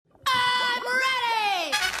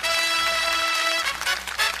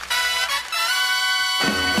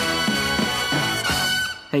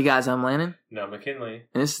Hey guys, I'm Landon. No, McKinley.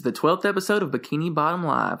 And this is the 12th episode of Bikini Bottom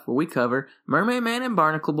Live, where we cover Mermaid Man and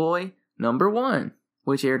Barnacle Boy #1,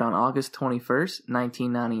 which aired on August 21st,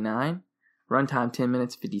 1999. Runtime 10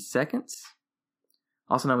 minutes, 50 seconds.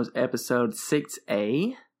 Also known as episode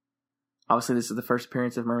 6A. Obviously, this is the first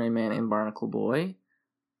appearance of Mermaid Man and Barnacle Boy.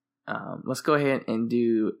 Let's go ahead and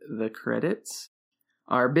do the credits.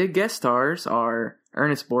 Our big guest stars are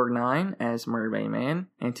Ernest Borgnine as Mermaid Man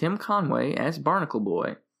and Tim Conway as Barnacle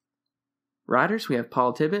Boy. Writers, we have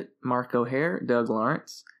Paul Tibbitt, Mark O'Hare, Doug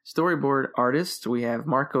Lawrence. Storyboard artists, we have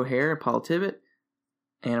Mark O'Hare and Paul Tibbitt.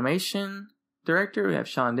 Animation director, we have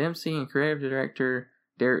Sean Dempsey, and creative director,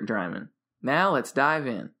 Derek Dryman. Now, let's dive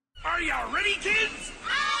in. Are you ready, kids?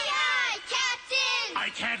 Aye, aye, Captain! I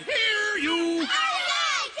can't hear you! Aye,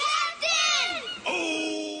 aye, Captain!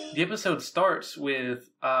 Oh! The episode starts with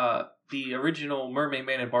the original Mermaid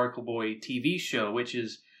Man and Barnacle Boy TV show, which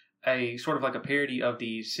is a sort of like a parody of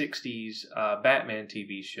the 60s Batman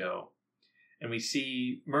TV show. And we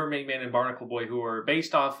see Mermaid Man and Barnacle Boy, who are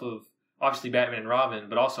based off of, obviously, Batman and Robin,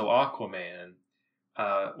 but also Aquaman.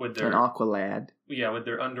 With their An Aqualad. Yeah, with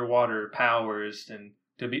their underwater powers and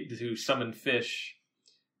to summon fish.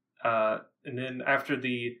 And then after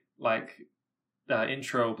the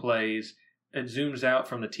intro plays, it zooms out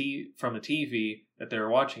from the TV that they're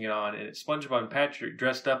watching it on, and it's SpongeBob and Patrick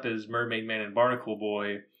dressed up as Mermaid Man and Barnacle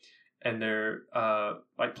Boy, and they're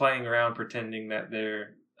playing around pretending that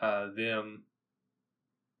they're them.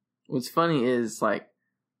 What's funny is,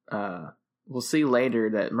 we'll see later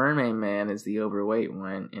that Mermaid Man is the overweight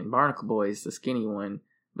one, and Barnacle Boy is the skinny one.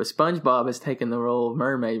 But SpongeBob has taken the role of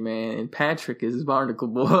Mermaid Man, and Patrick is Barnacle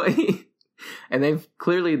Boy. And they've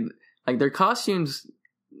clearly, their costumes,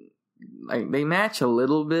 they match a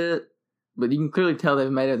little bit, but you can clearly tell they've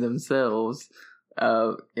made it themselves.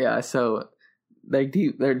 So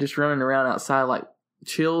they're just running around outside like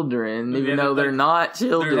children, even though they're not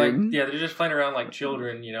children. They're just playing around like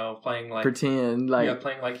children, playing like pretend,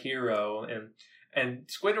 playing like hero. And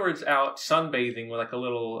Squidward's out sunbathing with a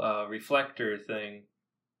little reflector thing,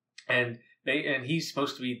 and he's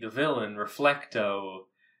supposed to be the villain, Reflecto,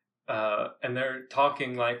 and they're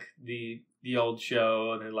talking like the old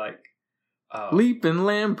show, and they're like, leap and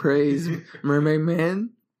lampreys, Mermaid Man,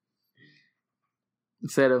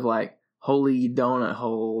 instead of holy donut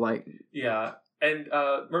hole, yeah. And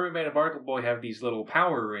Mermaid Man and Barnacle Boy have these little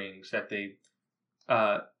power rings that they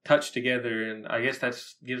touch together, and I guess that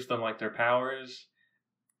gives them their powers.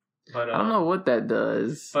 But I don't know what that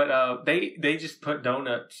does. But they just put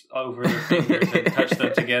donuts over their fingers and touch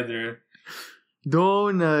them together.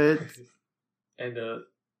 Donuts. And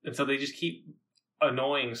so they just keep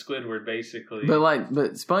annoying Squidward, basically.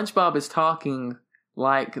 But SpongeBob is talking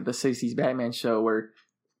like the 60s Batman show, where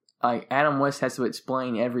Adam West has to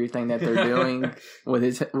explain everything that they're doing with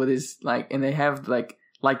his and they have the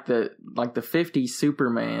 50s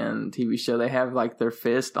Superman TV show. They have their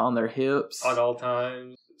fist on their hips at all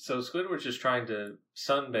times. So Squidward's just trying to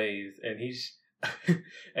sunbathe, and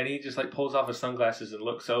he just pulls off his sunglasses and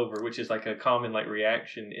looks over, which is a common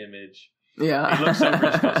reaction image.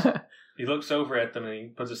 Yeah. He looks over at them and he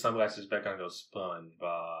puts his sunglasses back on and goes,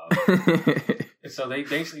 SpongeBob. And so they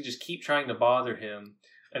basically just keep trying to bother him.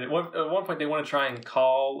 And at one point they want to try and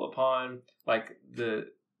call upon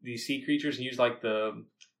these sea creatures and use the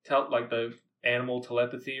animal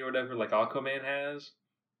telepathy or whatever Aquaman has.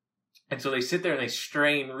 And so they sit there and they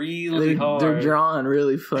strain really hard. They're drawn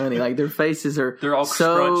really funny. Their faces are they're all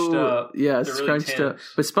scrunched up. Yeah, they're scrunched really up.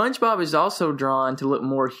 But SpongeBob is also drawn to look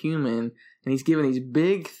more human, and he's given these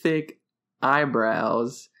big, thick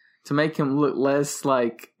eyebrows to make him look less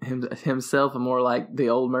like himself and more like the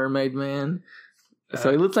old Mermaid Man. So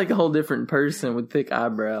he looks like a whole different person with thick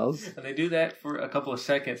eyebrows. And they do that for a couple of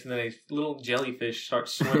seconds, and then a little jellyfish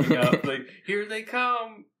starts swimming up. Here they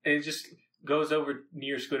come! And it just goes over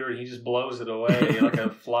near Squidward, and he just blows it away like a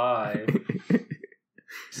fly.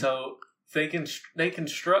 So they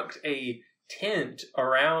construct a tent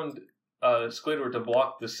around Squidward to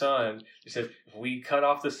block the sun. They said, if we cut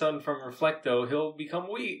off the sun from Reflecto, he'll become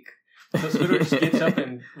weak. So Squidward just gets up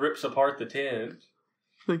and rips apart the tent.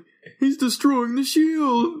 He's destroying the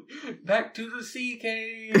shield. Back to the sea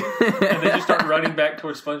cave. And they just start running back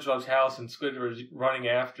towards SpongeBob's house, and Squidward's running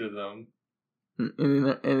after them. And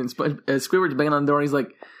Squidward's banging on the door, and he's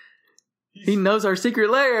like, he knows our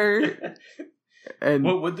secret lair. And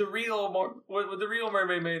what would the real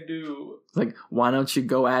Mermaid Man do? It's why don't you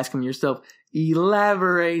go ask him yourself?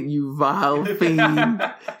 Elaborate, you vile fiend.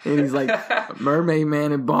 And he's Mermaid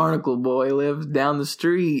Man and Barnacle Boy live down the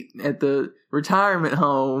street at the retirement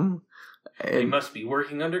home. They must be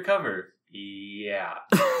working undercover. Yeah.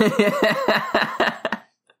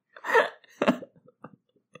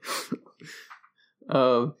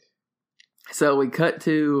 So we cut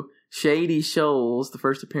to Shady Shoals, the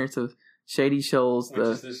first appearance of Shady Shoals, Which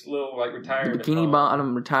is this little like the retirement Bikini home.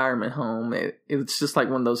 Bottom retirement home. It's just like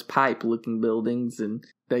one of those pipe-looking buildings, and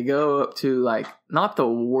they go up to like not the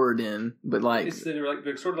warden, but like It's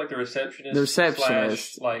they're sort of like the receptionist. the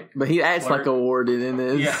receptionist. slash, like, but he acts clerk. like a warden in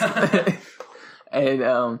this. Yeah.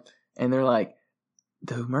 and they're like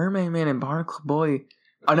the Mermaid Man and Barnacle Boy.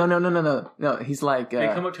 Oh no! He's like they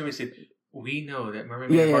come up to him and say, "We know that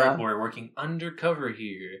Mermaid Yeah, Man and yeah. Barnacle Boy are working undercover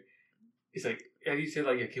here." He's like, and he said,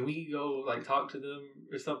 like, "Can we go like talk to them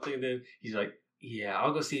or something?" And then he's like, "Yeah,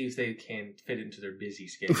 I'll go see if they can fit into their busy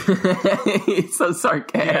schedule." he's so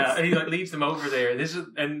sarcastic. Yeah, and he like leads them over there.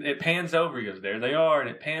 And it pans over. He goes, "There they are," and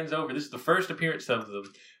it pans over. This is the first appearance of them,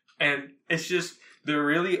 and it's just they're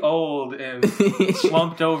really old and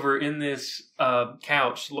slumped over in this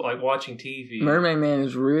couch, like watching TV. Mermaid Man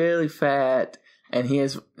is really fat, and he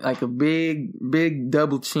has like a big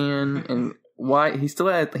double chin and white. He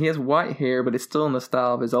has white hair, but it's still in the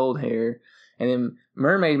style of his old hair. And then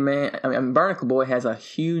Barnacle Boy has a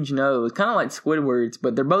huge nose, kind of like Squidward's,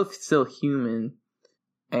 but they're both still human.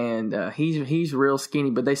 And he's real skinny,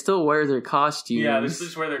 but they still wear their costumes. Yeah, this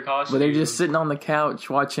is where their costumes. But they're just sitting on the couch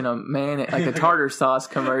watching a like a tartar sauce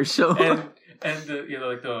commercial. and like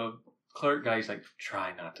the clerk guy, he's like,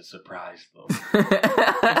 "Try not to surprise them."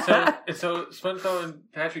 and so SpongeBob and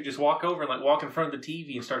Patrick just walk over and like walk in front of the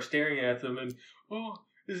TV and start staring at them. And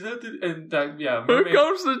is that the Here Mermaid?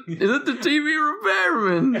 comes is it the TV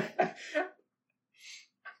repairman?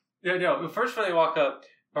 Yeah, no. First when they walk up,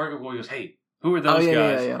 Barnacle Boy goes, "Hey, who are those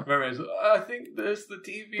guys?" Yeah. Mermaid's like, "I think that's the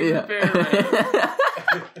TV repairman."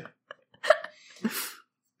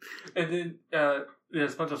 And then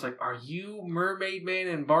SpongeBob's like, "Are you Mermaid Man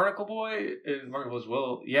and Barnacle Boy?" And Barnacle goes,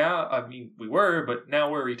 "Well, yeah, I mean, we were, but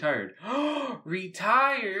now we're retired."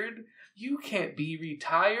 Retired? You can't be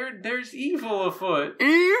retired. There's evil afoot.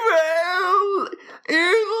 Evil!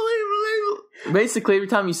 Basically, every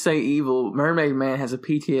time you say evil, Mermaid Man has a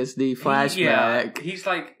PTSD flashback. He's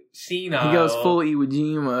like senile. He goes full Iwo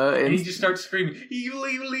Jima, and and he just starts screaming, "Evil,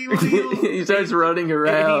 evil, evil, evil!" he starts running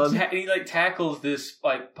around. And he like tackles this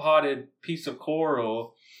like potted piece of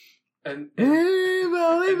coral, and Evil.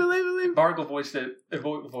 Barnacle Boy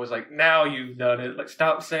was like, "Now you've done it. Like,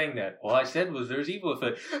 stop saying that." "All I said was there's evil with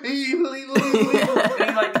it." Evil, evil, evil,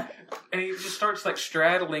 evil. And he just starts like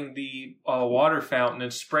straddling the water fountain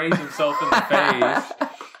and sprays himself in the face.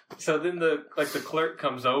 So then the clerk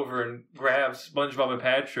comes over and grabs SpongeBob and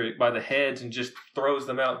Patrick by the heads and just throws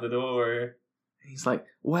them out the door. He's like,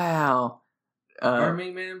 "Wow,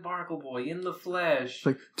 Mermaid Man and Barnacle Boy in the flesh." it's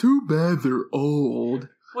like too bad they're old."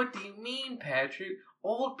 "What do you mean, Patrick?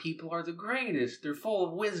 Old people are the greatest. They're full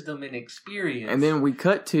of wisdom and experience." And then we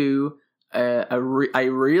cut to a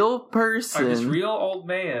real person, this real old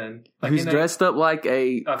man, like who's dressed up like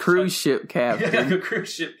a cruise ship captain. like a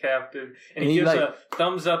cruise ship captain, and he gives a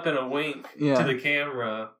thumbs up and a wink to the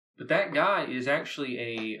camera. But that guy is actually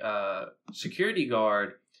a security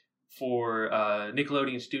guard for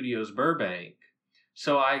Nickelodeon Studios Burbank.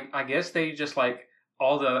 So I guess they just like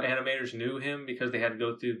all the animators knew him because they had to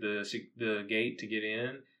go through the gate to get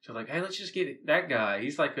in. So like, hey, let's just get that guy.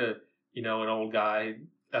 He's like an old guy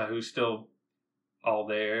who's still all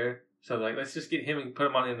there. So like, let's just get him and put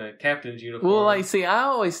him on in the captain's uniform. Well, like, see, I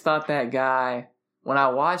always thought that guy, when I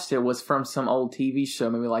watched it, was from some old TV show,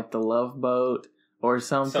 maybe like The Love Boat or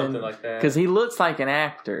something. Something like that. Because he looks like an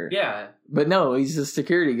actor. Yeah. But no, he's a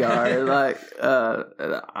security guard.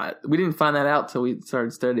 We didn't find that out till we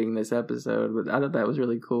started studying this episode, but I thought that was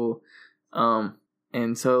really cool.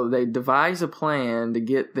 And so they devise a plan to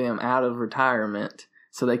get them out of retirement.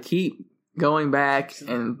 So they keep going back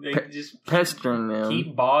and pestering them.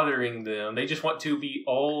 Keep bothering them. They just want to be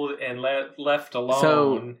old and left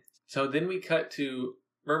alone. So then we cut to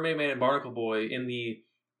Mermaid Man and Barnacle Boy in the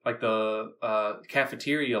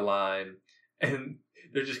cafeteria line, and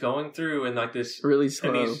they're just going through and like this really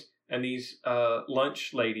slow. And these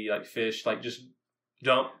lunch lady like fish like just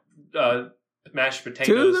dump mashed potatoes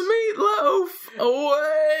to the meatloaf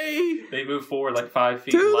away. They move forward like 5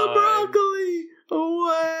 feet to in line. The broccoli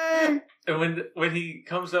away. And when he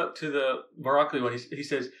comes up to the broccoli one, he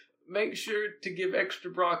says, "Make sure to give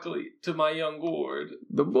extra broccoli to my young ward.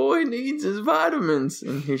 The boy needs his vitamins."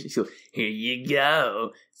 And here you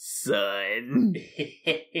go, son.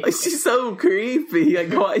 She's so creepy.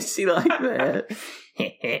 Like, why is she like that?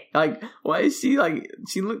 Like, why is she like?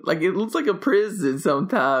 She look like it looks like a prison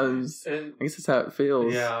sometimes. And I guess that's how it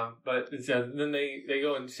feels. Yeah, but then they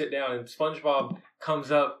go and sit down, and SpongeBob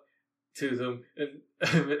comes up to them, and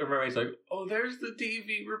Mermaid's like, "Oh, there's the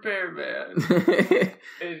TV repairman."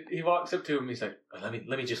 And he walks up to him. He's like, oh,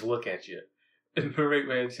 "Let me just look at you." And Mermaid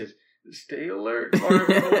Man says, "Stay alert,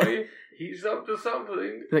 Barnacle Boy. He's up to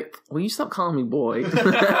something." Like, will you stop calling me boy?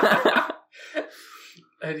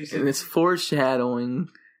 And he said, And it's foreshadowing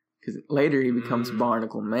because later he becomes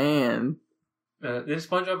Barnacle Man. then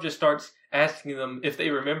SpongeBob just starts asking them if they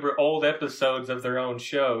remember old episodes of their own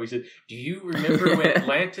show. He said, "Do you remember when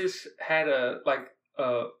Atlantis had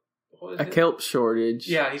what was A it? kelp shortage.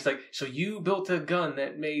 Yeah, he's like, so you built a gun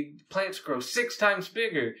that made plants grow 6 times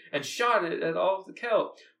bigger and shot it at all the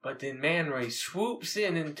kelp. But then Man Ray swoops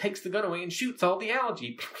in and takes the gun away and shoots all the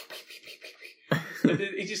algae." And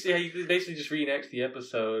then he basically just reenacts the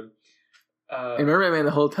episode. And Mermaid Man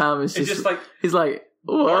the whole time is just like, he's like,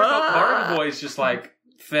 what? Barnacle Boy's just like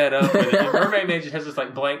fed up with it. And Mermaid Man just has this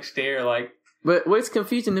like blank stare, like. But what's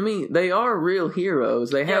confusing to me, they are real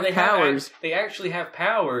heroes. They have powers. They actually have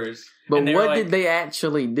powers. But what did they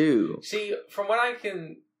actually do? See, from what I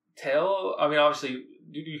can tell, I mean, obviously,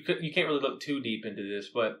 you can't really look too deep into this,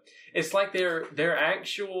 but it's like they're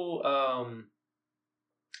actual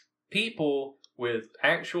people with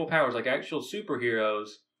actual powers, like actual superheroes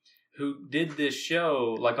who did this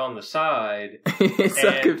show like on the side. It's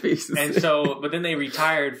so confusing. And so, but then they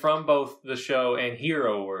retired from both the show and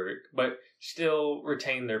hero work, but still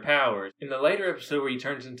retain their powers. In the later episode where he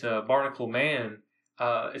turns into Barnacle Man,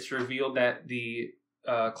 it's revealed that the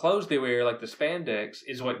clothes they wear, like the spandex,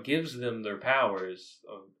 is what gives them their powers.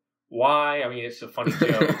 Why? I mean, it's a funny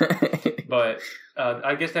joke. But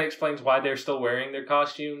I guess that explains why they're still wearing their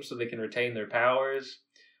costumes, so they can retain their powers.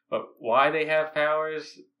 But why they have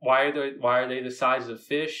powers? Why are they the size of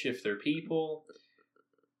fish if they're people?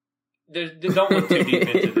 Don't look too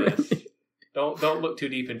deep into this. Don't look too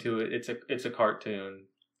deep into it. It's a cartoon.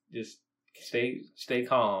 Just stay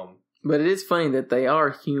calm. But it is funny that they are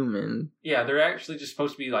human. Yeah, they're actually just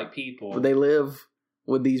supposed to be like people. But they live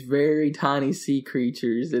with these very tiny sea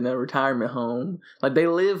creatures in a retirement home. Like, they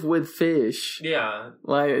live with fish. Yeah.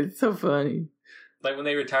 Like, it's so funny. Like, when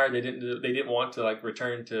they retired, they didn't want to like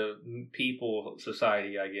return to people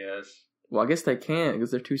society, I guess. Well, I guess they can't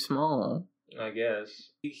because they're too small. I guess.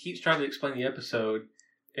 He keeps trying to explain the episode,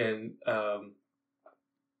 and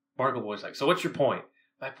Barnacle Boy's like, "So what's your point?"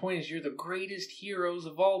 "My point is you're the greatest heroes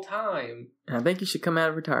of all time." And I think you should come out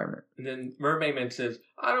of retirement. And then Mermaid Man says,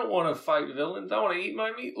 "I don't want to fight villains. I want to eat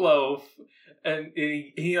my meatloaf." And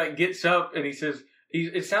he like gets up and he says,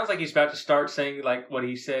 it sounds like he's about to start saying like what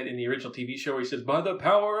he said in the original TV show where he says, "By the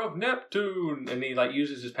power of Neptune." And he like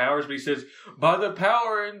uses his powers, but he says, "By the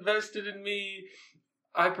power invested in me,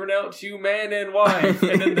 I pronounce you man and wife."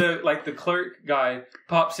 And then the clerk guy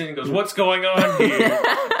pops in and goes, "What's going on here?"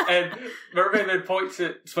 And Mermaid Man points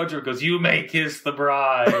at SpongeBob and goes, "You may kiss the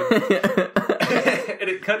bride." And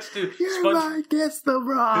it cuts to SpongeBob kiss the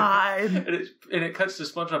bride. and it cuts to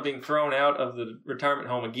SpongeBob being thrown out of the retirement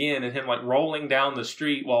home again, and him like rolling down the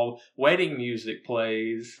street while wedding music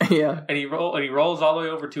plays. Yeah, and he rolls all the way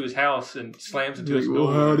over to his house and slams into his door.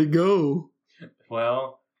 Well, how'd it go?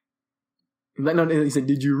 Well. No, he said,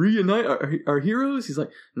 "Did you reunite our heroes?" He's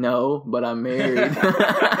like, "No, but I'm married."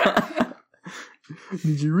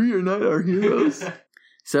 "Did you reunite our heroes?"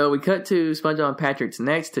 So we cut to SpongeBob and Patrick's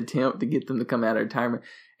next attempt to get them to come out of retirement,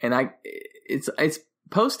 and it's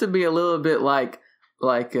supposed to be a little bit like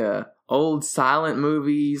old silent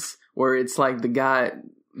movies where it's like the guy.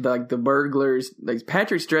 Like the burglars, like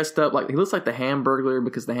Patrick's dressed up like he looks like the Hamburglar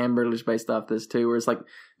because the Hamburglar's based off this too. Where it's like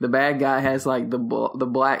the bad guy has like the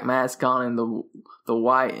black mask on and the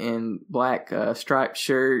white and black striped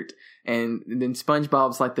shirt, and then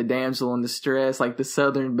SpongeBob's like the damsel in distress, like the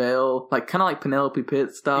Southern Belle, like kind of like Penelope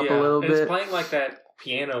Pitstop a little bit. It's playing like that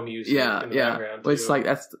piano music. In the background too. It's like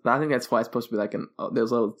I think that's why it's supposed to be like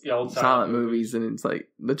those old silent movies, and it's like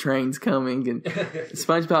the train's coming and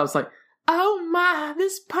SpongeBob's like, "Oh my,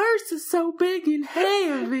 this purse is so big and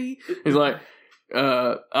heavy." He's like,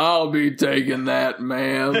 "I'll be taking that,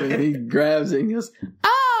 ma'am." And he grabs it and he goes,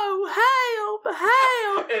 "Oh,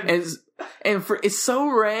 help. And it's so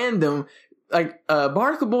random. Like,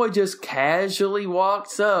 Barnacle Boy just casually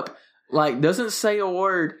walks up, like, doesn't say a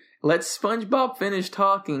word, lets SpongeBob finish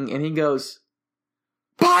talking, and he goes,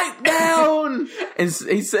 "Pipe down!" And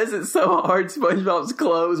he says it so hard, SpongeBob's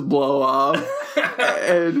clothes blow off.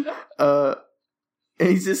 And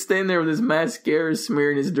he's just standing there with his mascara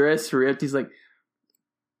smearing his dress ripped. He's like,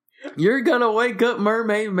 You're gonna wake up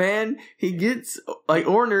Mermaid Man. He gets like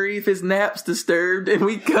ornery if his nap's disturbed, and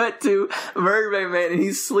we cut to Mermaid Man, and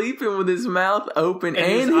he's sleeping with his mouth open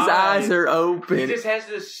and his eyes are open. He just has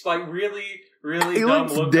this like really, really He dumb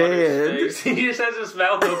looks look dead. on his face. He just has his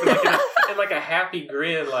mouth open and like a happy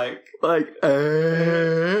grin, like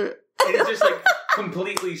and it's just like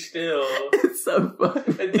completely still. It's so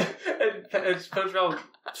funny. And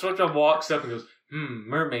SpongeBob walks up and goes,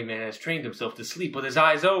 Mermaid Man has trained himself to sleep with his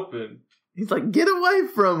eyes open. He's like, get away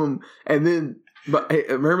from him. And then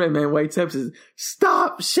Mermaid Man wakes up and says,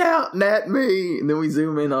 stop shouting at me. And then we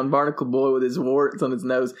zoom in on Barnacle Boy with his warts on his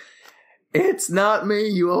nose. It's not me,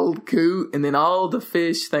 you old coot. And then all the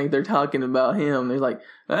fish think they're talking about him. They're like,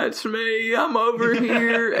 that's me, I'm over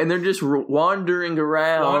here. And they're just wandering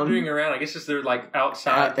around. I guess it's their like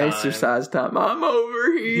outside time. Exercise time. I'm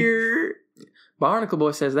over here. Barnacle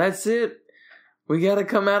Boy says, that's it. We gotta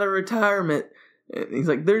come out of retirement. And he's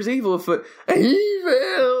like, there's evil afoot.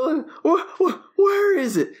 Evil? Where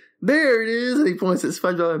is it? There it is. And he points at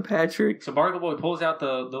SpongeBob and Patrick. So Barnacle Boy pulls out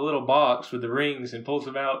the little box with the rings and pulls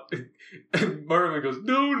them out. And Mermaid goes,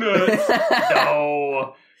 donuts.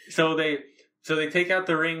 No. So they take out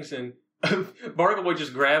the rings and Barnacle Boy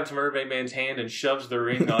just grabs Mermaid Man's hand and shoves the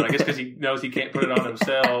ring on. I guess because he knows he can't put it on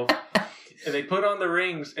himself. And they put on the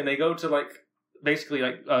rings and they go to like basically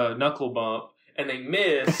like knuckle bump. And they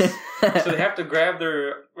miss, so they have to grab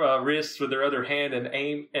their wrists with their other hand and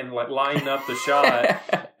aim and like line up the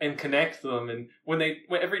shot and connect them. And when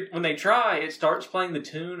they try, it starts playing the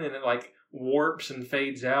tune and it like warps and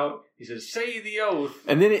fades out. He says, "Say the oath,"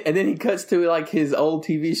 and then he cuts to like his old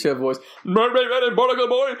TV show voice, "Mermaid Man and Barnacle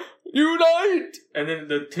Boy unite!" And then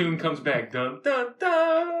the tune comes back, dun dun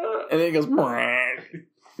dun, and then it goes,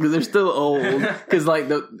 because they're still old. Because like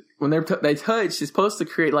when they touch, it's supposed to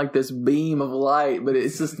create like this beam of light, but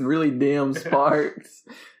it's just really dim sparks.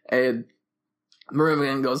 And Mermaid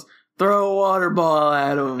Man goes, throw a water ball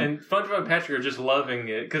at him. And SpongeBob and Patrick are just loving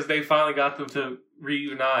it because they finally got them to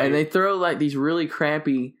reunite. And they throw like these really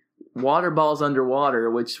crappy water balls underwater,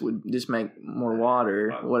 which would just make more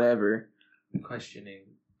water, whatever. Questioning.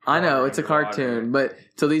 I know, it's a cartoon, but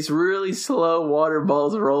so these really slow water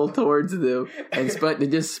balls roll towards them, and they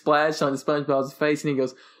just splash on SpongeBob's face, and he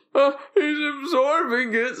goes, he's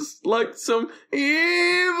absorbing it like some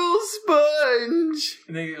evil sponge.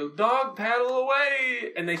 And they go, dog paddle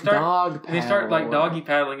away, and they start like doggy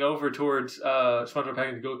paddling over towards SpongeBob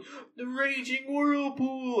and go, the raging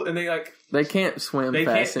whirlpool, and they can't swim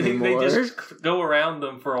fast anymore. They just go around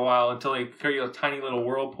them for a while until they create a tiny little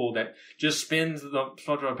whirlpool that just spins the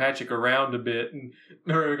SpongeBob and Patrick around a bit, and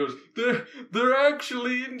Mermaid goes, they're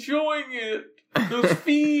actually enjoying it. Those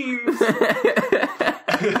fiends.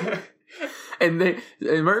 And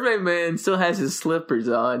Mermaid Man still has his slippers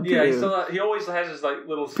on. Yeah, too. He always has his like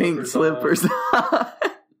little pink slippers. And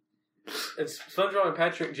SpongeBob and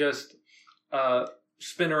Patrick just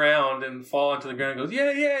spin around and fall onto the ground and goes,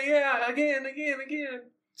 yeah, again.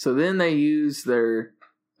 So then they use their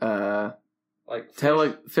like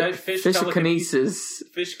fish telekinesis.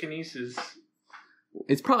 Fish kinesis.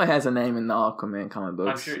 It probably has a name in the Aquaman comic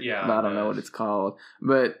books. I'm sure, yeah. But I don't know what it's called.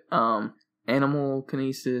 But animal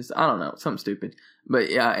kinesis, I don't know, something stupid. But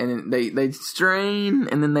yeah, and they strain,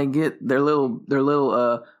 and then they get their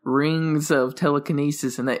little rings of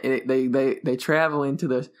telekinesis, and they travel into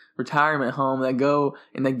the retirement home. They go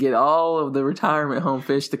and they get all of the retirement home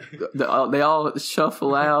fish. They all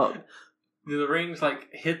shuffle out. The rings like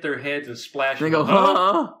hit their heads and splash. And they go,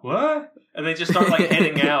 huh? What? And they just start like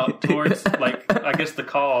heading out towards like I guess the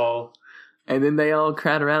call. And then they all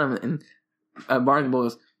crowd around him, and Barnacle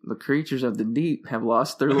goes, the creatures of the deep have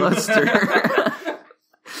lost their luster.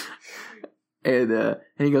 and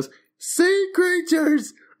he goes, sea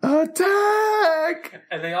creatures, attack!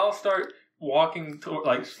 And they all start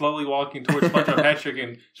slowly walking towards SpongeBob and Patrick,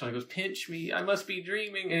 and Sean goes, pinch me, I must be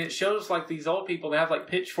dreaming. And it shows like these old people, they have like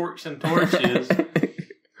pitchforks and torches.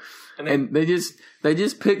 And they just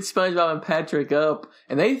pick SpongeBob and Patrick up,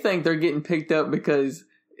 and they think they're getting picked up because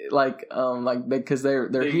because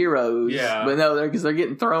they're heroes. Yeah. But no, because they're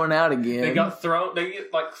getting thrown out again. They get thrown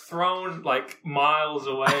like miles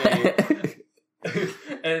away.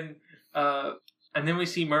 And then we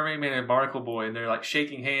see Mermaid Man and Barnacle Boy, and they're like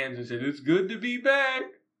shaking hands and saying, "It's good to be back.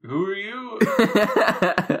 Who are you?"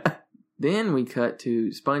 Then we cut to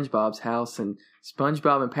SpongeBob's house, and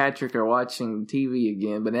SpongeBob and Patrick are watching TV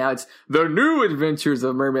again, but now it's the new adventures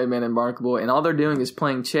of Mermaid Man and Barnacle Boy, and all they're doing is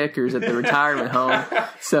playing checkers at the retirement home.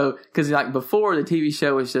 So, because like before, the TV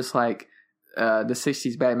show was just like the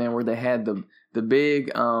 60s Batman, where they had the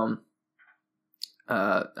big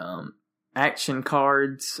action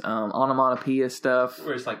cards, onomatopoeia stuff,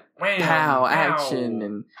 Where it's like, wham, pow, pow. action,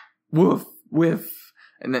 and woof, whiff.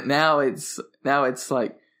 And then now it's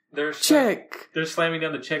like, check. They're slamming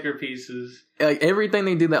down the checker pieces. Like everything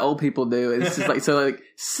they do that old people do, it's just like, so like,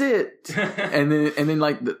 sit. And then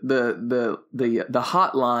like the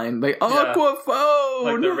hotline, like Aquaphone,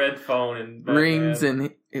 Like the red phone and rings,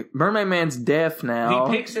 and Mermaid Man's deaf now.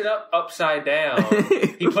 He picks it up upside down.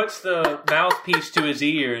 He puts the mouthpiece to his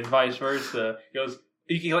ear and vice versa. He goes,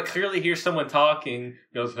 you can like clearly hear someone talking.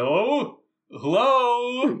 He goes, hello,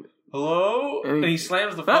 hello, hello, and he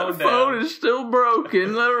slams the phone down. That phone is still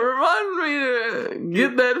broken. Remind me to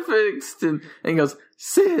get that fixed. And he goes,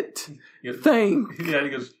 sit. Think. Yeah, he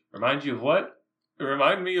goes, remind you of what?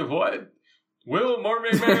 Remind me of what? Will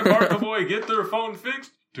Mermaid Man and Barnacle Boy get their phone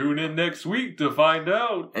fixed? Tune in next week to find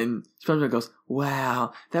out. And SpongeBob goes,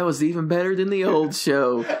 wow, that was even better than the old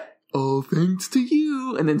show. Oh, thanks to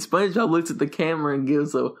you. And then SpongeBob looks at the camera and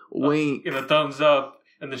gives a wink. And a thumbs up.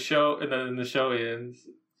 And the show ends.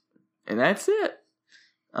 And that's it.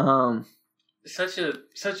 Such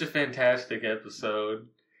a fantastic episode.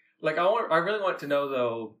 Like I really want to know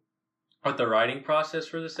though what the writing process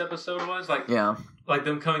for this episode was. Like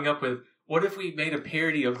them coming up with, what if we made a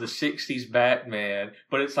parody of the '60s Batman,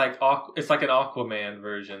 but it's like an Aquaman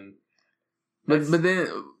version. But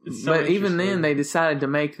even then they decided to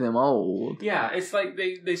make them old. Yeah, it's like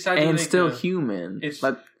they decided and to make still human. It's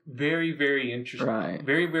like, very, very interesting. Right.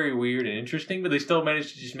 Very, very weird and interesting, but they still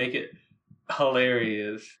managed to just make it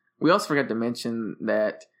hilarious. We also forgot to mention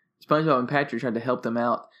that SpongeBob and Patrick tried to help them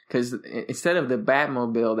out because instead of the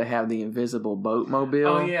Batmobile, they have the invisible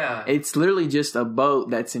boatmobile. Oh, yeah. It's literally just a boat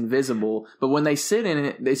that's invisible, but when they sit in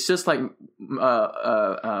it, it's just like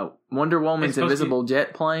Wonder Woman's invisible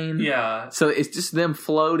jet plane. Yeah. So it's just them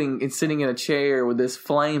floating and sitting in a chair with this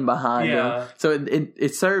flame behind them. So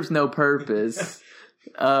it serves no purpose.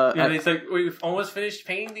 It's like, we've almost finished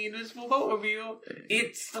painting the invisible boatmobile.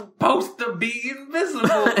 It's supposed to be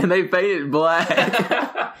invisible. And they paint it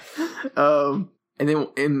black. And then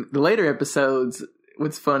in the later episodes,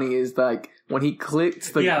 what's funny is like when he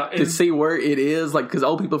clicks to see where it is, like because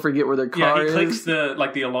old people forget where their car is. Yeah, he clicks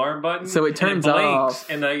the alarm button, so it turns off,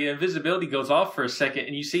 and the invisibility goes off for a second,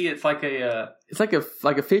 and you see it's like a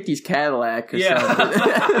 50s Cadillac or something.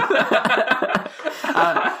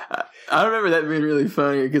 I remember that being really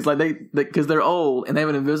funny because they're old and they have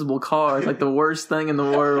an invisible car. It's like the worst thing in the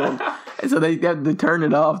world, and so they have to turn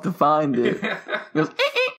it off to find it. It goes,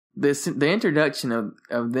 the introduction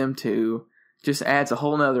of them two just adds a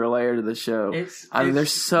whole nother layer to the show. They're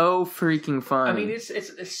so freaking funny. I mean,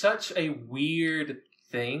 it's such a weird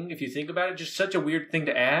thing if you think about it. Just such a weird thing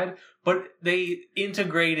to add, but they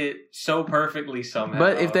integrate it so perfectly somehow.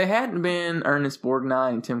 But if they hadn't been Ernest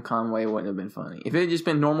Borgnine and Tim Conway, it wouldn't have been funny. If it had just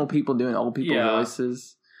been normal people doing old people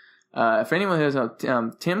voices. For anyone who doesn't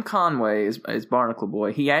know, Tim Conway is Barnacle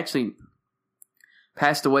Boy. He actually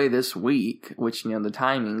passed away this week, which the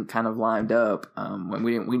timing kind of lined up.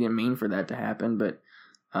 We didn't mean for that to happen, but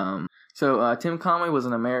so Tim Conway was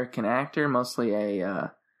an American actor, mostly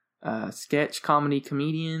a sketch comedy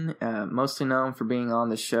comedian, mostly known for being on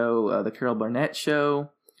the show The Carol Burnett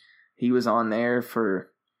Show. He was on there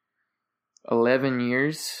for 11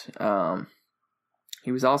 years.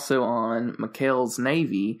 He was also on McHale's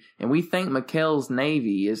Navy, and we think McHale's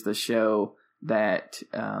Navy is the show that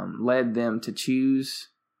led them to choose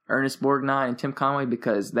Ernest Borgnine and Tim Conway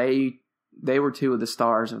because they were two of the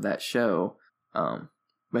stars of that show.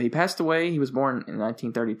 But he passed away. He was born in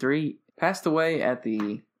 1933. Passed away at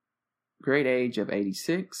the great age of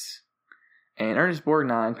 86. And Ernest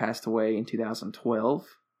Borgnine passed away in 2012.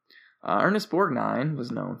 Ernest Borgnine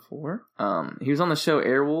was known for he was on the show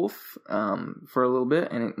Airwolf for a little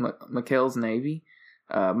bit, and McHale's Navy.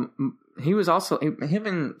 He was also him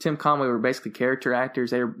and Tim Conway were basically character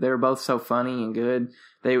actors. They were both so funny and good.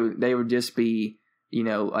 They would just be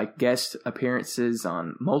like guest appearances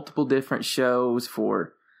on multiple different shows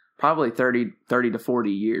for probably 30 to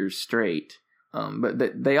 40 years straight.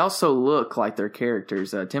 But they also look like their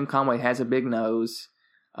characters. Tim Conway has a big nose,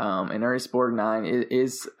 and Ernest Borgnine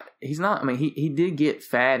he's not. I mean, he did get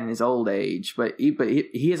fat in his old age, but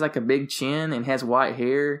he has like a big chin and has white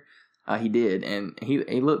hair. He did, and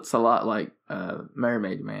he looks a lot like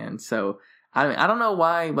Mermaid Man. So I don't know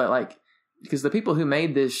why, but like because the people who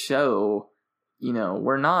made this show,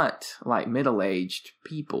 were not like middle-aged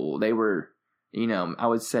people. They were, I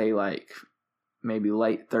would say like maybe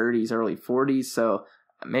late 30s, early 40s. So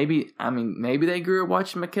maybe they grew up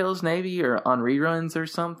watching McHale's Navy or on reruns or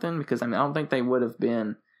something. Because I don't think they would have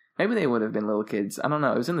been. Maybe they would have been little kids. I don't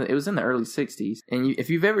know. It was in the early 60s. And if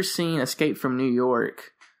you've ever seen Escape from New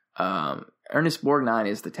York. Ernest Borgnine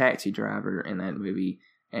is the taxi driver in that movie,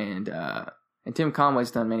 and Tim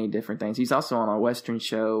Conway's done many different things. He's also on a Western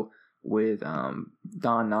show with Don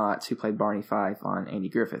Knotts, who played Barney Fife on Andy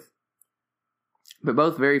Griffith. But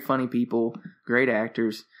both very funny people, great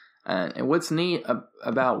actors. And what's neat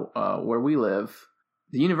about where we live,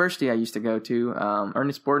 the university I used to go to,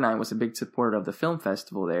 Ernest Borgnine was a big supporter of the film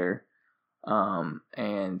festival there.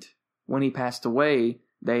 And when he passed away,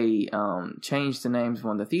 they changed the names of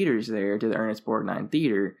one of the theaters there to the Ernest Borgnine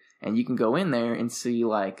Theater. And you can go in there and see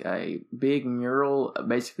like a big mural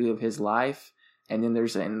basically of his life. And then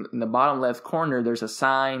there's in the bottom left corner, there's a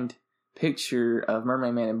signed picture of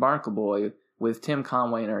Mermaid Man and Barnacle Boy with Tim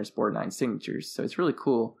Conway and Ernest Borgnine signatures. So it's really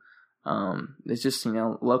cool. It's just,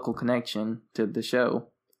 local connection to the show.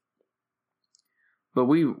 But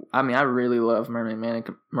I really love Mermaid Man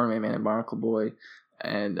and Barnacle Boy.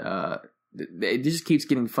 And it just keeps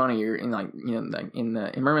getting funnier. And in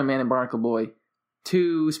Mermaid Man and Barnacle Boy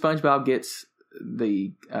 2, SpongeBob gets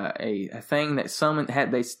a thing that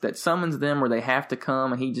summons them where they have to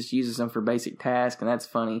come, and he just uses them for basic tasks, and that's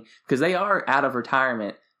funny because they are out of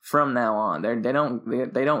retirement from now on. They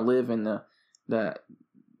don't live in the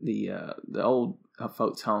old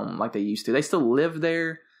folks' home like they used to. They still live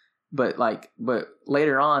there, but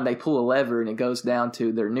later on they pull a lever and it goes down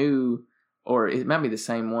to their new, or it might be the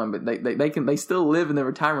same one, but they still live in the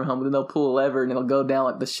retirement home, but then they'll pull a lever and it'll go down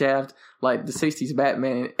like the shaft, like the 60s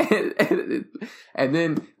Batman. And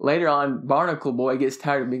then later on, Barnacle Boy gets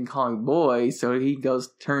tired of being called Boy, so he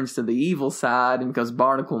turns to the evil side and becomes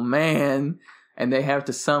Barnacle Man, and they have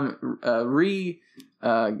to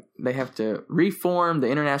they have to reform the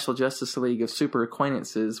International Justice League of Super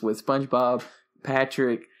Acquaintances with SpongeBob,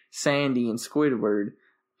 Patrick, Sandy, and Squidward.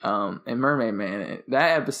 And Mermaid Man.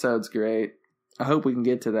 That episode's great. I hope we can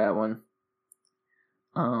get to that one.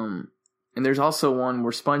 And there's also one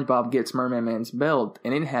where SpongeBob gets Mermaid Man's belt,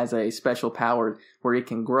 and it has a special power where it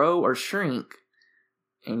can grow or shrink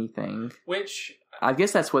anything. Which I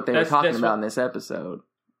guess that's what they were talking about in this episode.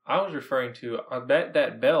 I was referring to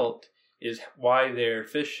that belt is why they're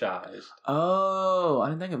fish sized. Oh, I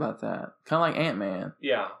didn't think about that. Kind of like Ant-Man.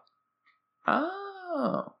 Yeah.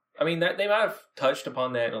 Oh. I mean, that they might have touched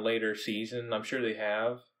upon that in a later season. I'm sure they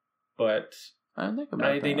have, but I didn't think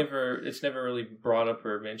about that. It's never really brought up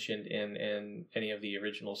or mentioned in any of the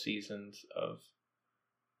original seasons of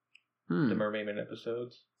the Mermaid Man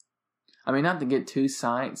episodes. I mean, not to get too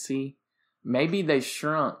sciencey, maybe they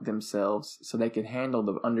shrunk themselves so they could handle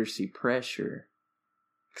the undersea pressure.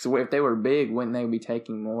 Because if they were big, wouldn't they be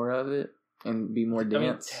taking more of it and be more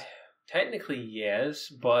dense? I mean, technically, yes,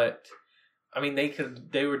 but I mean,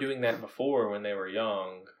 they were doing that before when they were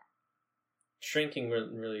young. Shrinking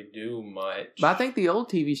wouldn't really do much. But I think the old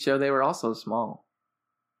TV show, they were also small.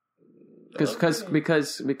 Because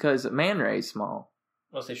Man Ray's small.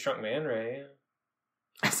 Unless they shrunk Man Ray.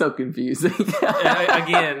 That's so confusing.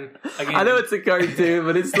 Again, I know it's a cartoon,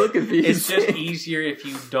 but it's still confusing. It's just easier if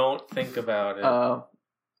you don't think about it.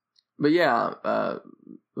 But yeah,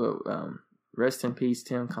 rest in peace,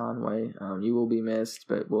 Tim Conway. You will be missed,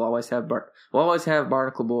 but we'll always have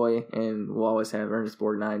Barnacle Boy, and we'll always have Ernest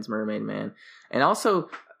Borgnine's Mermaid Man. And also,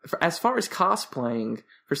 as far as cosplaying,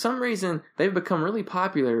 for some reason they've become really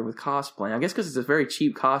popular with cosplaying. I guess because it's a very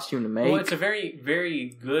cheap costume to make. Well, it's a very,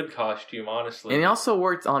 very good costume, honestly. And it also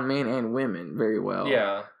works on men and women very well.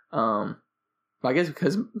 Yeah. I guess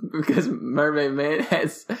because Mermaid Man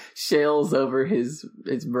has shells over his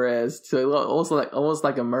breast, so it looks almost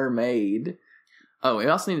like a mermaid. Oh, we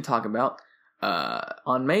also need to talk about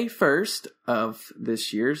on May 1st of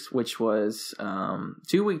this year's, which was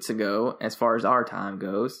 2 weeks ago, as far as our time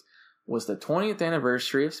goes, was the 20th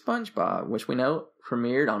anniversary of SpongeBob, which we know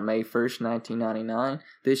premiered on May 1st, 1999.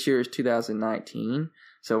 This year is 2019,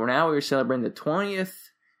 so we're celebrating the 20th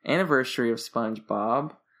anniversary of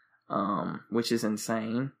SpongeBob. Which is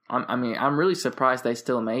insane. I'm really surprised they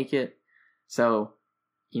still make it. So,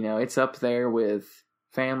 it's up there with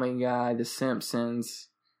Family Guy, The Simpsons,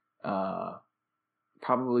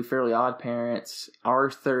 probably Fairly Odd Parents,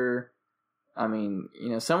 Arthur. Some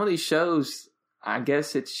of these shows, I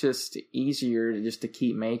guess it's just easier to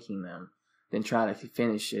keep making them than try to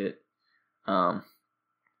finish it. I've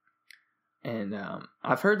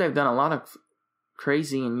heard they've done a lot of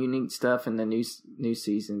crazy and unique stuff in the new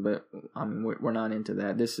season, but we're not into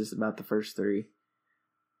that. This is about the first 3.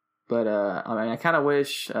 But I kind of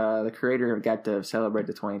wish the creator got to celebrate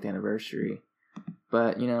the 20th anniversary.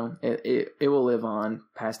 But it will live on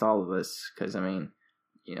past all of us, because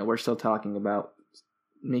we're still talking about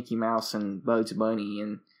Mickey Mouse and Bugs Bunny,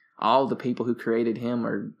 and all the people who created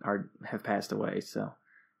him have passed away. So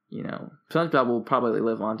SpongeBob will probably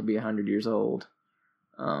live on to be 100 years old.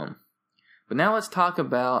 But now let's talk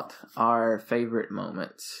about our favorite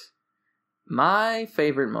moments. My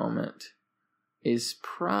favorite moment is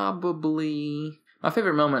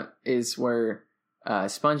where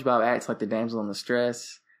SpongeBob acts like the damsel in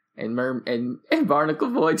distress, and Barnacle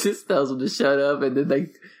Boy just tells him to shut up, and then they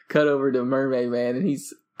cut over to Mermaid Man, and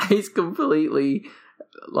he's completely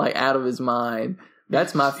like out of his mind.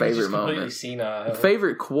 That's my favorite moment. Senile.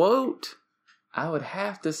 Favorite quote? I would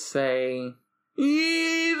have to say,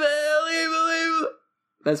 evil.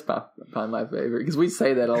 That's probably my favorite, because we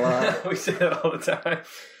say that a lot. We say that all the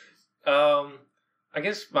time. I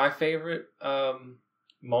guess my favorite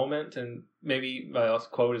moment, and maybe my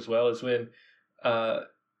quote as well, is when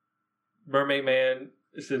Mermaid Man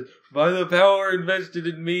says, "By the power invested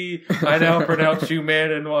in me, I now pronounce you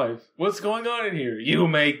man and wife. What's going on in here? You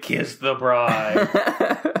may kiss the bride."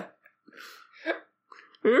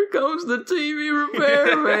 Here comes the TV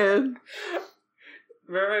repairman.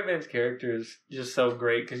 Mermaid Man's character is just so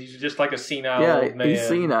great, because he's just like a senile old man. He's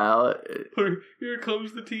senile. Here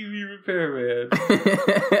comes the TV repairman.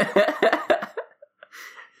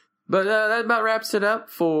 But that about wraps it up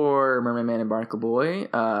for Mermaid Man and Barnacle Boy.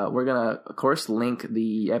 We're going to, of course, link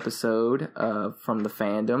the episode from the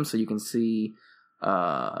fandom so you can see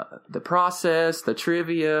the process, the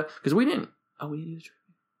trivia. Because we didn't... Oh, we didn't do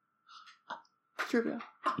the trivia.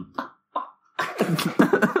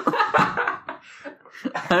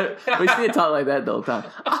 We need to talk like that the whole time.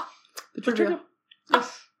 The trivia.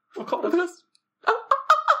 Yes. We'll call it this.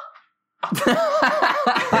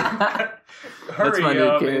 Hurry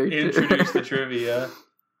up and introduce the trivia.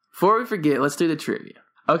 Before we forget, let's do the trivia.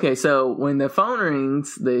 Okay, so when the phone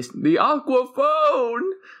rings, the aqua phone,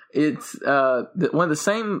 it's one of the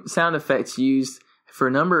same sound effects used for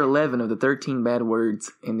number 11 of the 13 bad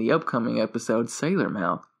words in the upcoming episode, Sailor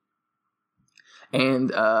Mouth.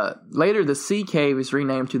 And later, the Sea Cave is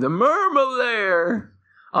renamed to the Mermalair.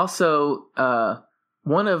 Also,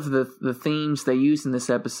 one of the themes they used in this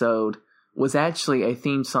episode was actually a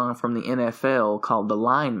theme song from the NFL called The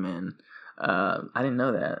Linemen. I didn't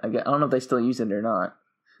know that. I don't know if they still use it or not.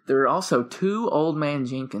 There are also 2 Old Man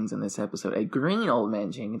Jenkins in this episode. A green Old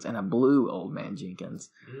Man Jenkins and a blue Old Man Jenkins.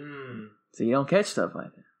 So you don't catch stuff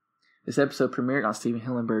like that. This episode premiered on Steven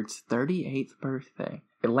Hillenburg's 38th birthday.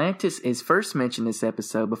 Atlantis is first mentioned this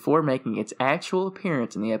episode before making its actual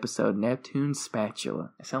appearance in the episode Neptune's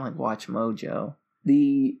Spatula. I sound like Watch Mojo.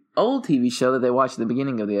 The old TV show that they watched at the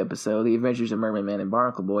beginning of the episode, The Adventures of Mermaid Man and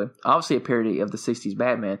Barnacle Boy, obviously a parody of the 60s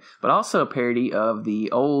Batman, but also a parody of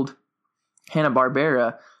the old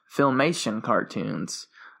Hanna-Barbera Filmation cartoons.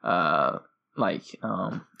 For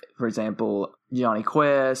example, Johnny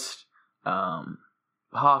Quest, Hawkman,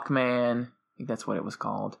 I think that's what it was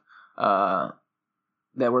called, that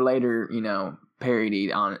were later,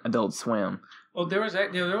 parodied on Adult Swim. Well, there was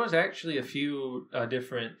actually a few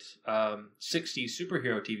different 60s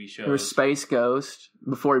superhero TV shows. There was Space Ghost.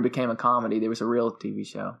 Before it became a comedy, there was a real TV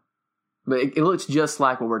show. But it looks just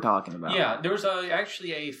like what we're talking about. Yeah, there was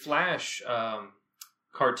actually a Flash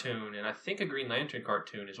cartoon, and I think a Green Lantern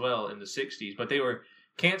cartoon as well in the 60s. But they were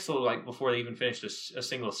canceled before they even finished a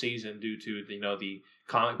single season due to the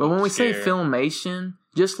comic book But when we scare. say Filmation,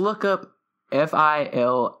 just look up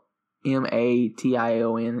FILMATIONS,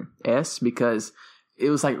 because it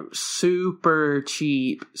was like super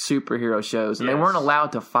cheap superhero shows, and they weren't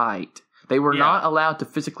allowed to fight. They were not allowed to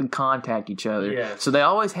physically contact each other. Yes. So they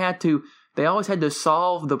always had to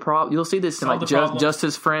solve the problem. You'll see this in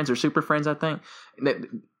Justice Friends or Super Friends, I think.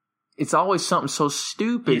 It's always something so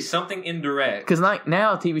stupid. It's something indirect. Because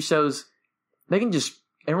now TV shows,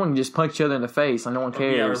 everyone can just punch each other in the face and no one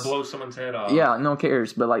cares. Or blow someone's head off. Yeah, no one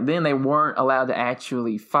cares. But then they weren't allowed to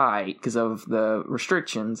actually fight because of the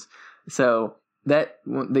restrictions. So the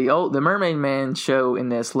Mermaid Man show in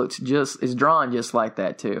this is drawn just like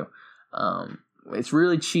that too. It's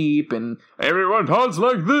really cheap, and everyone talks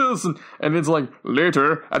like this, and it's like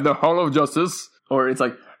later at the Hall of Justice, or it's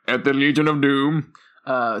like at the Legion of Doom.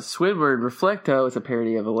 Squidward Reflecto is a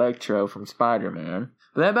parody of Electro from Spider-Man.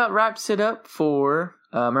 But that about wraps it up for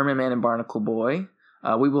Mermaid Man and Barnacle Boy.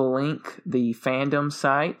 We will link the fandom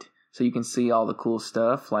site so you can see all the cool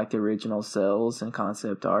stuff like the original cells and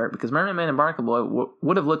concept art, because Mermaid Man and Barnacle Boy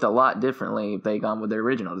would have looked a lot differently if they had gone with their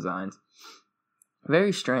original designs.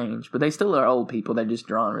 Very strange, but they still are old people. They're just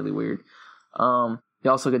drawn really weird. You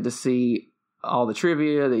also get to see all the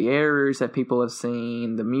trivia, the errors that people have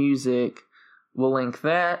seen, the music. We'll link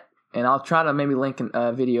that, and I'll try to maybe link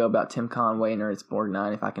a video about Tim Conway and Ernest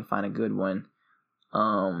Borgnine if I can find a good one.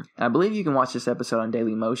 I believe you can watch this episode on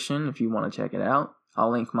Daily Motion if you want to check it out.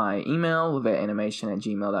 I'll link my email,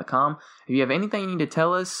 levetteanimation@gmail.com. If you have anything you need to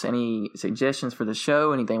tell us, any suggestions for the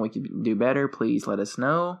show, anything we could do better, please let us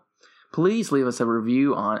know. Please leave us a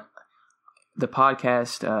review on the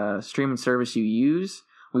podcast streaming service you use.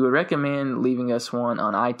 We would recommend leaving us one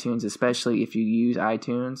on iTunes, especially if you use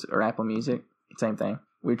iTunes or Apple Music. Same thing.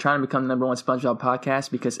 We're trying to become the number one SpongeBob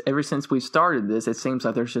podcast because ever since we started this, it seems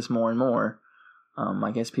like there's just more and more.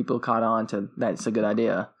 I guess people caught on to that's a good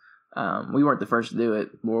idea. We weren't the first to do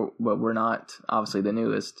it, but we're not obviously the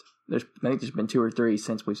newest. I think there's been 2 or 3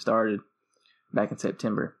 since we started back in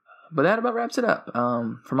September. But that about wraps it up.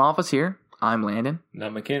 From all of us here, I'm Landon.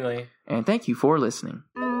 Not McKinley. And thank you for listening.